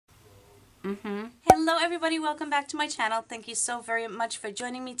Hello everybody, welcome back to my channel. Thank you so very much for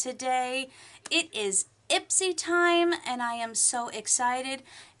joining me today. It is Ipsy time and I am so excited.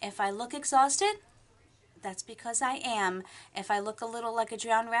 If I look exhausted, that's because I am. If I look a little like a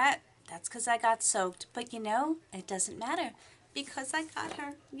drowned rat, that's because I got soaked. But you know, it doesn't matter because I got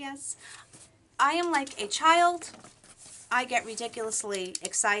her. Yes. I am like a child. I get ridiculously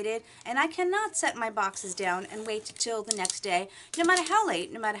excited and I cannot set my boxes down and wait till the next day, no matter how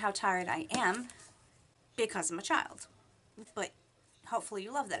late, no matter how tired I am, because I'm a child. But hopefully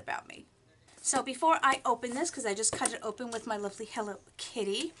you love that about me. So before I open this, because I just cut it open with my lovely Hello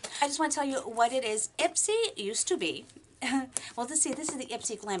Kitty, I just want to tell you what it is. Ipsy used to be, well, this is the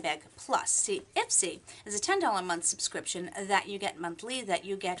Ipsy Glam Bag Plus. See, Ipsy is a $10 a month subscription that you get monthly, that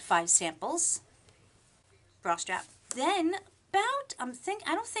you get 5 samples, bra strap. Then about,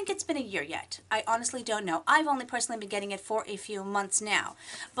 I don't think it's been a year yet. I honestly don't know. I've only personally been getting it for a few months now.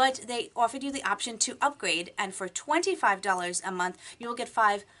 But they offered you the option to upgrade, and for $25 a month, you will get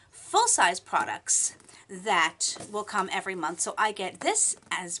 5 full-size products that will come every month. So I get this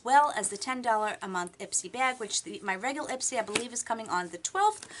as well as the $10 a month Ipsy bag, which my regular Ipsy I believe is coming on the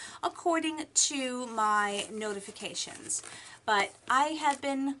 12th according to my notifications. But I have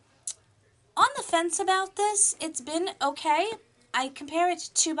been on the fence about this. It's been okay. I compare it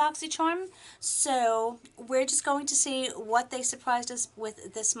to Boxycharm, so we're just going to see what they surprised us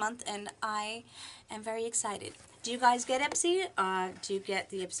with this month, and I am very excited. Do you guys get Ipsy? Do you get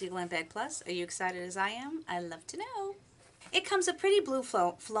the Ipsy Glam Bag Plus? Are you excited as I am? I'd love to know. It comes a pretty blue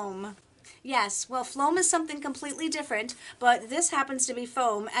foam. Yes, well, foam is something completely different, but this happens to be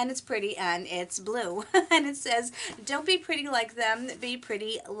foam, and it's pretty, and it's blue. And it says, don't be pretty like them, be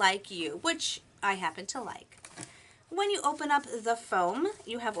pretty like you, which I happen to like. When you open up the foam,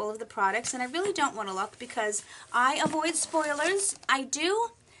 you have all of the products, and I really don't want to look because I avoid spoilers. I do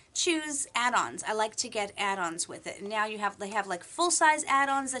choose add-ons. I like to get add-ons with it. And now they have like full-size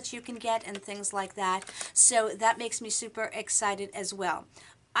add-ons that you can get and things like that. So that makes me super excited as well.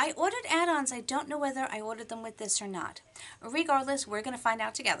 I ordered add-ons. I don't know whether I ordered them with this or not. Regardless, we're going to find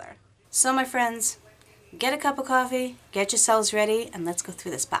out together. So my friends, get a cup of coffee, get yourselves ready, and let's go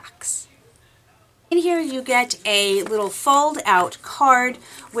through this box. In here you get a little fold-out card,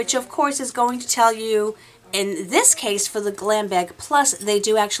 which of course is going to tell you, in this case for the Glam Bag Plus, they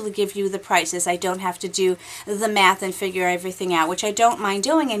do actually give you the prices. I don't have to do the math and figure everything out, which I don't mind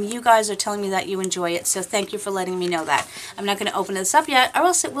doing, and you guys are telling me that you enjoy it, so thank you for letting me know that. I'm not going to open this up yet, or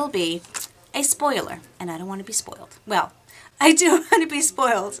else it will be a spoiler, and I don't want to be spoiled. Well, I do want to be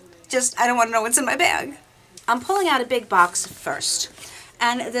spoiled, just I don't want to know what's in my bag. I'm pulling out a big box first.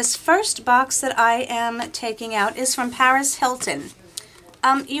 And this first box that I am taking out is from Paris Hilton.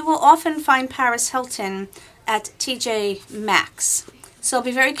 You will often find Paris Hilton at TJ Maxx. So I'll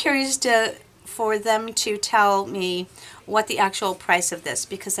be very curious for them to tell me what the actual price of this,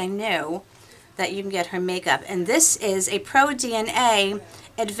 because I know that you can get her makeup. And this is a Pro DNA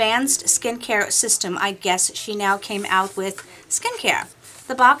Advanced Skincare System. I guess she now came out with skincare.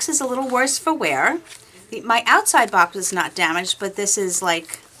 The box is a little worse for wear. My outside box is not damaged, but this is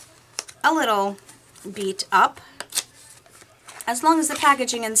like a little beat up. As long as the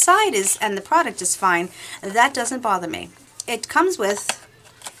packaging inside and the product is fine, that doesn't bother me. It comes with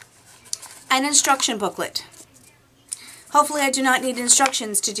an instruction booklet. Hopefully I do not need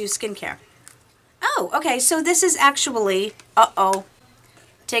instructions to do skincare. Oh, okay, so this is actually,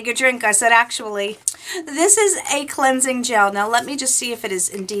 take a drink, I said actually. This is a cleansing gel. Now let me just see if it is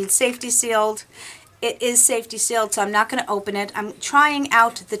indeed safety sealed. It is safety sealed, so I'm not going to open it. I'm trying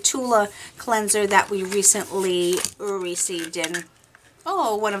out the Tula cleanser that we recently received in,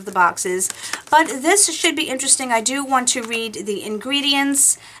 one of the boxes. But this should be interesting. I do want to read the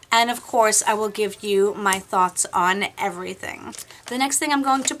ingredients, and of course I will give you my thoughts on everything. The next thing I'm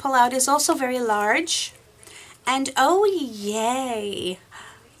going to pull out is also very large. And oh yay!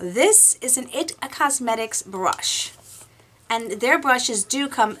 This is an It Cosmetics brush. And their brushes do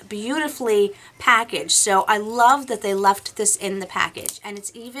come beautifully packaged, so I love that they left this in the package. And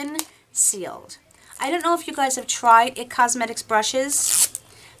it's even sealed. I don't know if you guys have tried It Cosmetics brushes.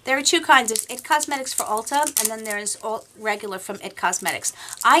 There are 2 kinds. There's It Cosmetics for Ulta, and then there's regular from It Cosmetics.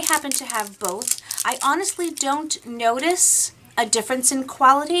 I happen to have both. I honestly don't notice a difference in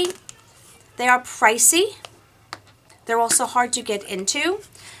quality. They are pricey. They're also hard to get into.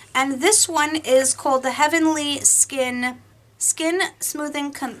 And this one is called the Heavenly Skin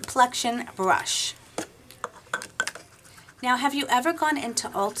Smoothing Complexion Brush. Now, have you ever gone into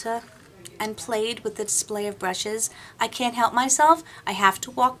Ulta and played with the display of brushes? I can't help myself. I have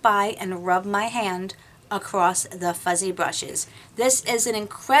to walk by and rub my hand across the fuzzy brushes. This is an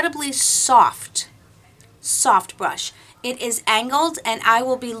incredibly soft brush. It is angled, and I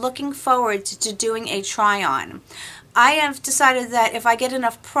will be looking forward to doing a try-on. I have decided that if I get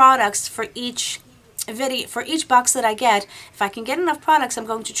enough products for each video, for each box that I get, if I can get enough products, I'm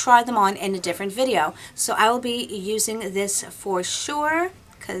going to try them on in a different video. So I will be using this for sure,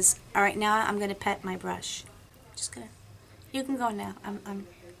 because right now I'm going to pet my brush. Just gonna, you can go now.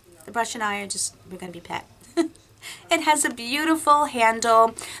 The brush and I are just, we're going to be pet. It has a beautiful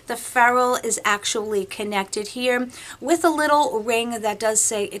handle. The ferrule is actually connected here with a little ring that does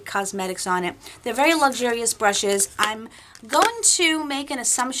say It Cosmetics on it. They're very luxurious brushes. I'm going to make an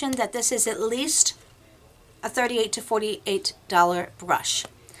assumption that this is at least a $38 to $48 brush.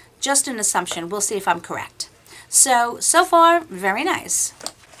 Just an assumption. We'll see if I'm correct. So far, very nice.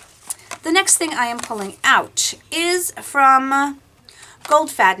 The next thing I am pulling out is from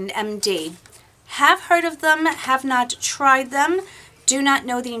Goldfaden MD. Have heard of them, have not tried them, do not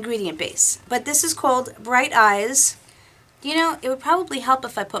know the ingredient base. But this is called Bright Eyes. You know, it would probably help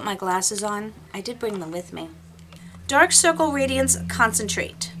if I put my glasses on. I did bring them with me. Dark Circle Radiance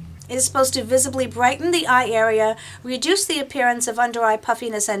Concentrate. It is supposed to visibly brighten the eye area, reduce the appearance of under-eye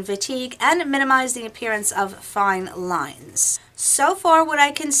puffiness and fatigue, and minimize the appearance of fine lines. So far, what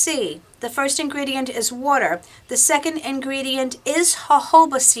I can see, the first ingredient is water. The second ingredient is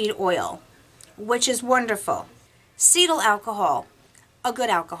jojoba seed oil, which is wonderful. Cetyl alcohol, a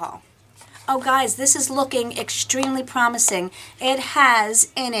good alcohol. Oh guys, this is looking extremely promising. It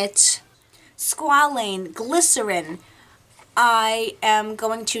has in it squalane, glycerin. I am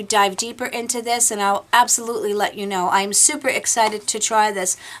going to dive deeper into this, and I'll absolutely let you know. I'm super excited to try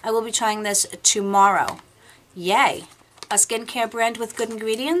this. I will be trying this tomorrow. Yay! A skincare brand with good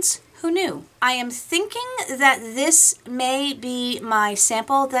ingredients? Who knew? I am thinking that this may be my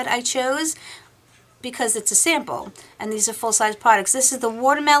sample that I chose, because it's a sample, and these are full-size products. This is the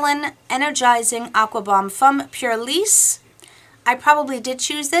Watermelon Energizing Aqua Bomb from Purlisse. I probably did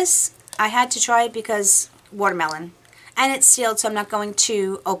choose this. I had to try it because watermelon. And it's sealed, so I'm not going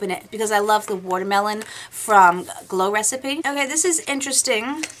to open it because I love the watermelon from Glow Recipe. Okay, this is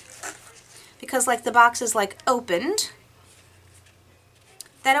interesting because like the box is like opened.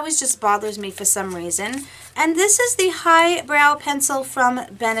 That always just bothers me for some reason. And this is the Highbrow Pencil from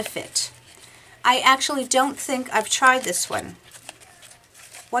Benefit. I actually don't think I've tried this one.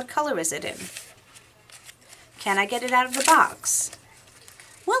 What color is it in? Can I get it out of the box?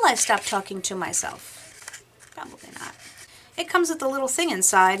 Will I stop talking to myself? Probably not. It comes with a little thing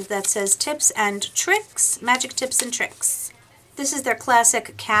inside that says Tips and Tricks, Magic Tips and Tricks. This is their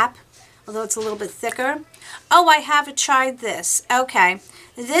classic cap, although it's a little bit thicker. Oh, I have tried this. Okay.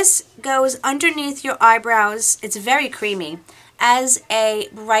 This goes underneath your eyebrows. It's very creamy, as a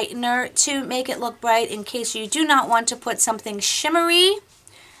brightener to make it look bright in case you do not want to put something shimmery,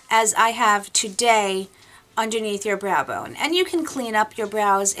 as I have today, underneath your brow bone. And you can clean up your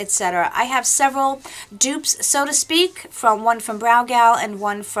brows, etc. I have several dupes, so to speak, one from Brow Gal and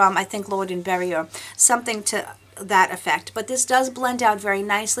one from, I think, Lord & Berry, or something to that effect. But this does blend out very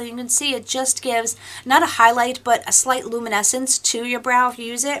nicely. You can see it just gives, not a highlight, but a slight luminescence to your brow if you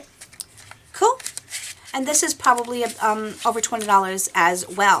use it. Cool. And this is probably over $20 as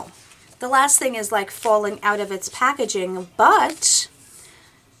well. The last thing is like falling out of its packaging, but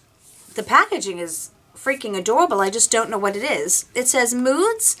the packaging is freaking adorable. I just don't know what it is. It says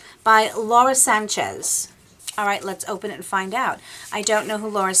Moods by Laura Sanchez. All right, let's open it and find out. I don't know who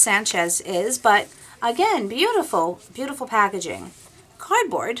Laura Sanchez is, but again, beautiful, beautiful packaging.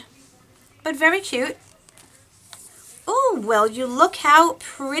 Cardboard, but very cute. Oh, well, you look how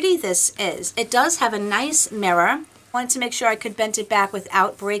pretty this is. It does have a nice mirror. I wanted to make sure I could bend it back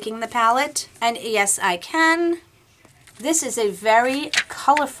without breaking the palette. And yes, I can. This is a very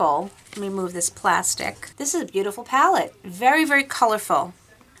colorful, let me move this plastic. This is a beautiful palette. Very, very colorful.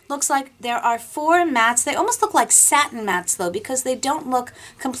 Looks like there are 4 mattes. They almost look like satin mattes though, because they don't look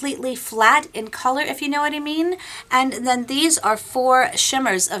completely flat in color, if you know what I mean. And then these are 4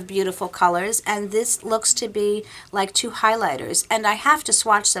 shimmers of beautiful colors, and this looks to be like 2 highlighters. And I have to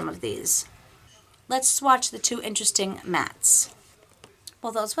swatch some of these. Let's swatch the 2 interesting mattes.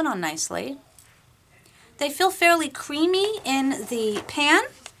 Well, those went on nicely. They feel fairly creamy in the pan.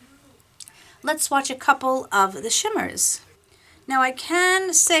 Let's swatch a couple of the shimmers. Now I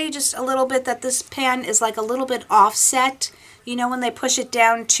can say just a little bit that this pan is like a little bit offset. You know when they push it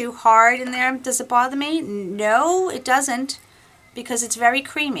down too hard in there? Does it bother me? No, it doesn't, because it's very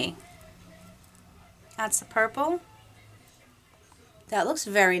creamy. That's the purple. That looks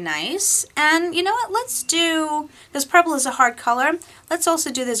very nice. And you know what? Let's do, this purple is a hard color. Let's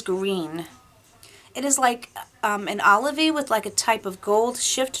also do this green. It is like an olivey with like a type of gold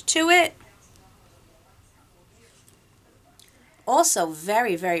shift to it. Also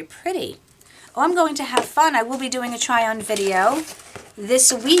very, very pretty. Oh, I'm going to have fun. I will be doing a try-on video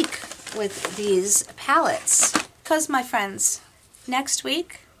this week with these palettes. Because, my friends, next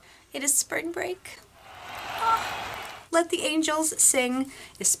week, it is spring break. Oh, let the angels sing.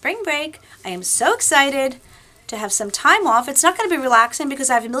 It's spring break. I am so excited to have some time off. It's not going to be relaxing because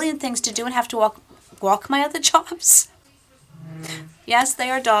I have a million things to do and have to walk my other jobs. Yes,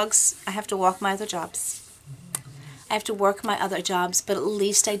 they are dogs. I have to walk my other jobs. I have to work my other jobs, but at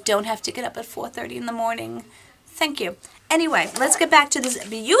least I don't have to get up at 4:30 in the morning. Thank you. Anyway, let's get back to this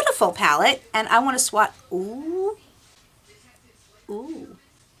beautiful palette, and I want to swatch. Ooh. Ooh.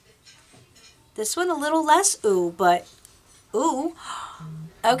 This one a little less ooh, but ooh.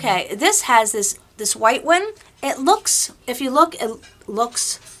 Okay, this has this white one. It looks, if you look, it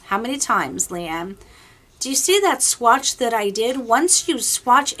looks, how many times, Leanne? Do you see that swatch that I did? Once you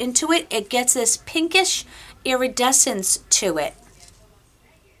swatch into it, it gets this pinkish iridescence to it.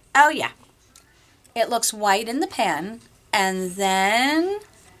 Oh yeah. It looks white in the pan and then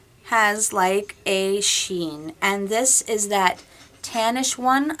has like a sheen. And this is that tannish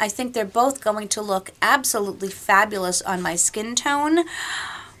one. I think they're both going to look absolutely fabulous on my skin tone.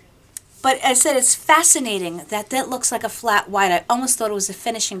 But I said it's fascinating that that looks like a flat white. I almost thought it was a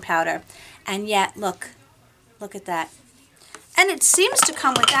finishing powder. And yet, look at that. And it seems to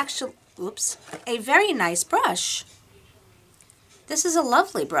come with actual, oops, a very nice brush. This is a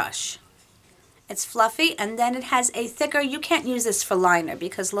lovely brush. It's fluffy, and then it has a thicker, you can't use this for liner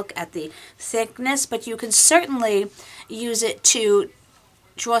because look at the thickness, but you can certainly use it to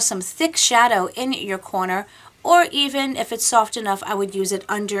draw some thick shadow in your corner, or even if it's soft enough, I would use it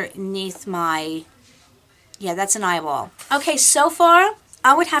underneath my, yeah, that's an eyeball. Okay, so far,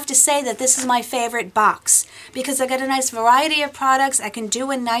 I would have to say that this is my favorite box because I get a nice variety of products. I can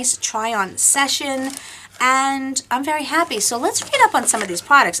do a nice try-on session, and I'm very happy. So let's read up on some of these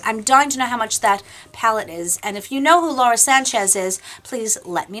products. I'm dying to know how much that palette is, and if you know who Laura Sanchez is, please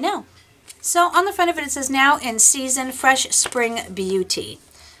let me know. So on the front of it, it says now in season fresh spring beauty.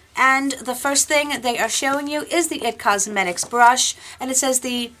 And the first thing they are showing you is the It Cosmetics brush, and it says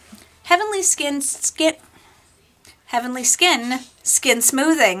the Heavenly Skin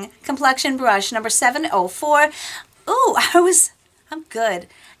Smoothing Complexion Brush number 704. Ooh, I'm good.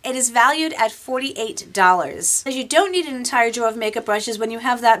 It is valued at $48. You don't need an entire drawer of makeup brushes when you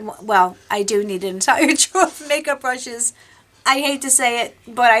have that. Well, I do need an entire drawer of makeup brushes. I hate to say it,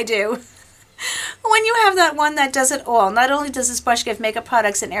 but I do. When you have that one that does it all, not only does this brush give makeup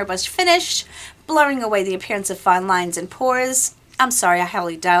products an airbrush finish, blurring away the appearance of fine lines and pores. I'm sorry, I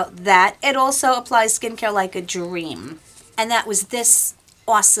highly doubt that. It also applies skincare like a dream. And that was this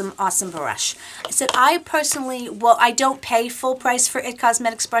awesome, awesome brush. I said I personally, well, I don't pay full price for It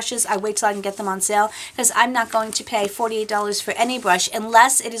Cosmetics brushes. I wait till I can get them on sale because I'm not going to pay $48 for any brush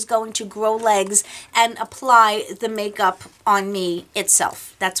unless it is going to grow legs and apply the makeup on me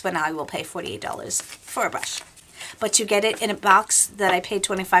itself. That's when I will pay $48 for a brush. But to get it in a box that I paid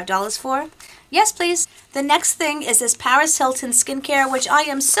 $25 for, yes, please. The next thing is this Paris Hilton skincare, which I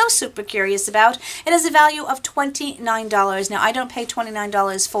am so super curious about. It has a value of $29. Now, I don't pay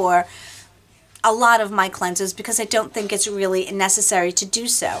 $29 for a lot of my cleansers because I don't think it's really necessary to do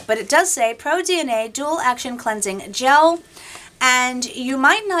so. But it does say Pro DNA Dual Action Cleansing Gel, and you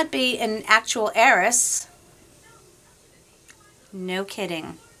might not be an actual heiress. No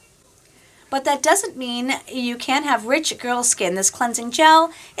kidding. But that doesn't mean you can't have rich girl skin. This cleansing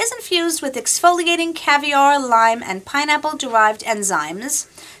gel is infused with exfoliating caviar, lime, and pineapple-derived enzymes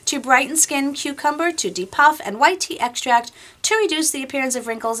to brighten skin, cucumber to depuff, and white tea extract to reduce the appearance of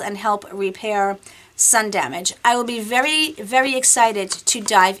wrinkles and help repair sun damage. I will be very, very excited to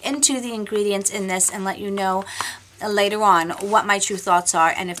dive into the ingredients in this and let you know later on what my true thoughts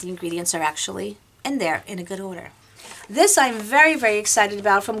are and if the ingredients are actually in there in a good order. This I'm very, very excited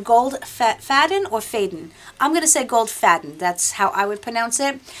about from Gold Fadden or Faden. I'm going to say Gold Fadden. That's how I would pronounce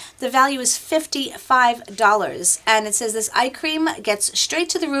it. The value is $55. And it says this eye cream gets straight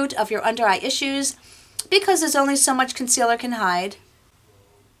to the root of your under eye issues because there's only so much concealer can hide.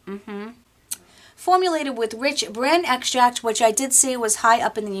 Formulated with rich bran extract, which I did see was high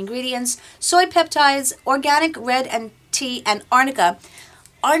up in the ingredients, soy peptides, organic red and tea, and arnica.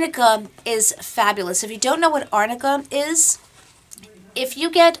 Arnica is fabulous. If you don't know what arnica is, if you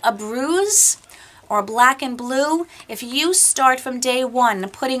get a bruise or black and blue, if you start from day one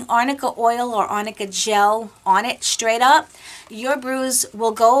putting arnica oil or arnica gel on it straight up, your bruise will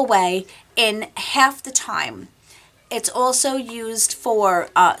go away in half the time. It's also used for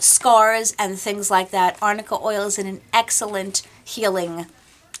scars and things like that. Arnica oil is an excellent healing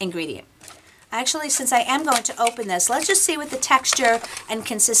ingredient. Actually, since I am going to open this, let's just see what the texture and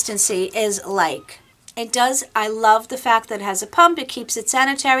consistency is like. It does, I love the fact that it has a pump, it keeps it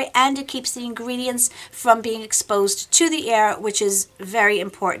sanitary, and it keeps the ingredients from being exposed to the air, which is very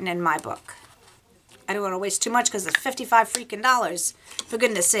important in my book. I don't want to waste too much because it's $55 freaking, for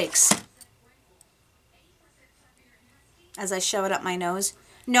goodness sakes. As I shove it up my nose.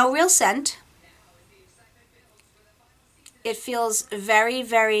 No real scent. It feels very,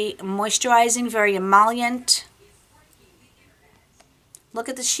 very moisturizing, very emollient. Look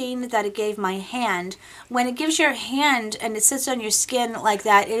at the sheen that it gave my hand. When it gives your hand and it sits on your skin like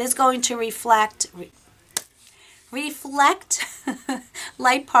that, it is going to reflect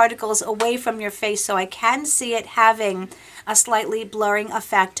light particles away from your face, so I can see it having a slightly blurring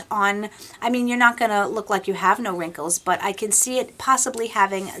effect on, I mean, you're not going to look like you have no wrinkles, but I can see it possibly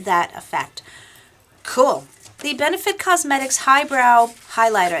having that effect. Cool. The Benefit Cosmetics Highbrow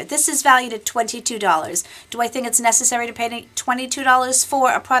Highlighter. This is valued at $22. Do I think it's necessary to pay $22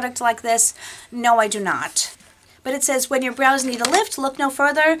 for a product like this? No, I do not. But it says, when your brows need a lift, look no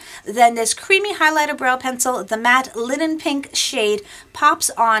further than this creamy highlighter brow pencil. The matte linen pink shade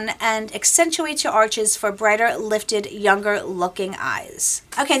pops on and accentuates your arches for brighter, lifted, younger looking eyes.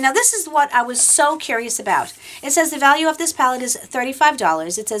 Okay, now this is what I was so curious about. It says the value of this palette is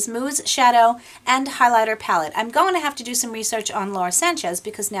 $35. It says Mousse Shadow and Highlighter Palette. I'm going to have to do some research on Laura Sanchez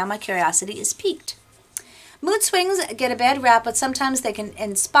because now my curiosity is piqued. Mood swings get a bad rap, but sometimes they can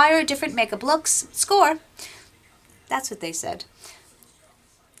inspire different makeup looks. Score. That's what they said.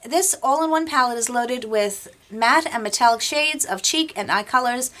 This all-in-one palette is loaded with matte and metallic shades of cheek and eye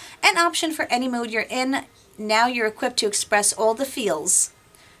colors, an option for any mood you're in. Now you're equipped to express all the feels.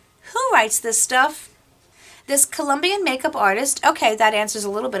 Who writes this stuff? This Colombian makeup artist, okay, that answers a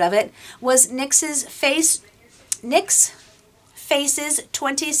little bit of it, was NYX's Faces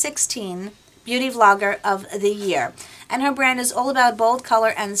 2016 Beauty Vlogger of the Year. And her brand is all about bold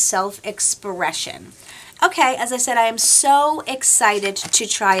color and self-expression. Okay, as I said, I am so excited to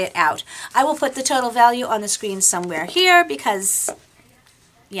try it out. I will put the total value on the screen somewhere here because,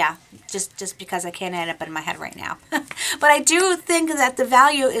 yeah, just because I can't add it up in my head right now. But I do think that the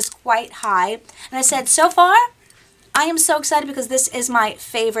value is quite high. And I said, so far, I am so excited because this is my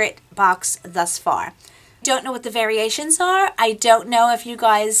favorite box thus far. Don't know what the variations are. I don't know if you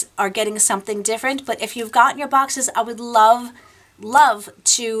guys are getting something different, but if you've gotten your boxes, I would love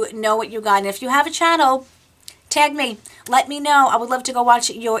to know what you got. And if you have a channel, tag me. Let me know. I would love to go watch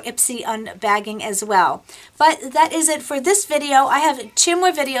your Ipsy unbagging as well. But that is it for this video. I have 2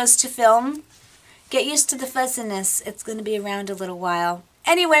 more videos to film. Get used to the fuzziness. It's going to be around a little while.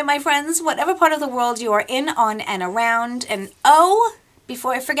 Anyway, my friends, whatever part of the world you are in, on, and around, and oh,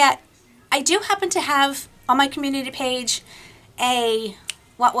 before I forget, I do happen to have on my community page a,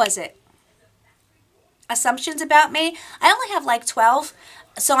 what was it? Assumptions about me. I only have like 12,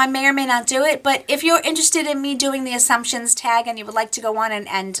 so I may or may not do it, but if you're interested in me doing the assumptions tag and you would like to go on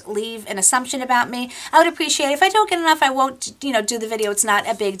and leave an assumption about me, I would appreciate it. If I don't get enough, I won't, do the video. It's not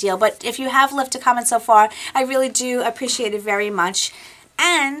a big deal, but if you have left a comment so far, I really do appreciate it very much.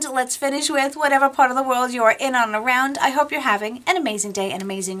 And let's finish with whatever part of the world you are in, on, and around. I hope you're having an amazing day, an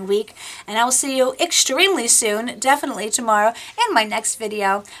amazing week, and I will see you extremely soon, definitely tomorrow, in my next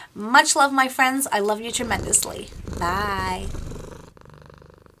video. Much love, my friends. I love you tremendously. Bye.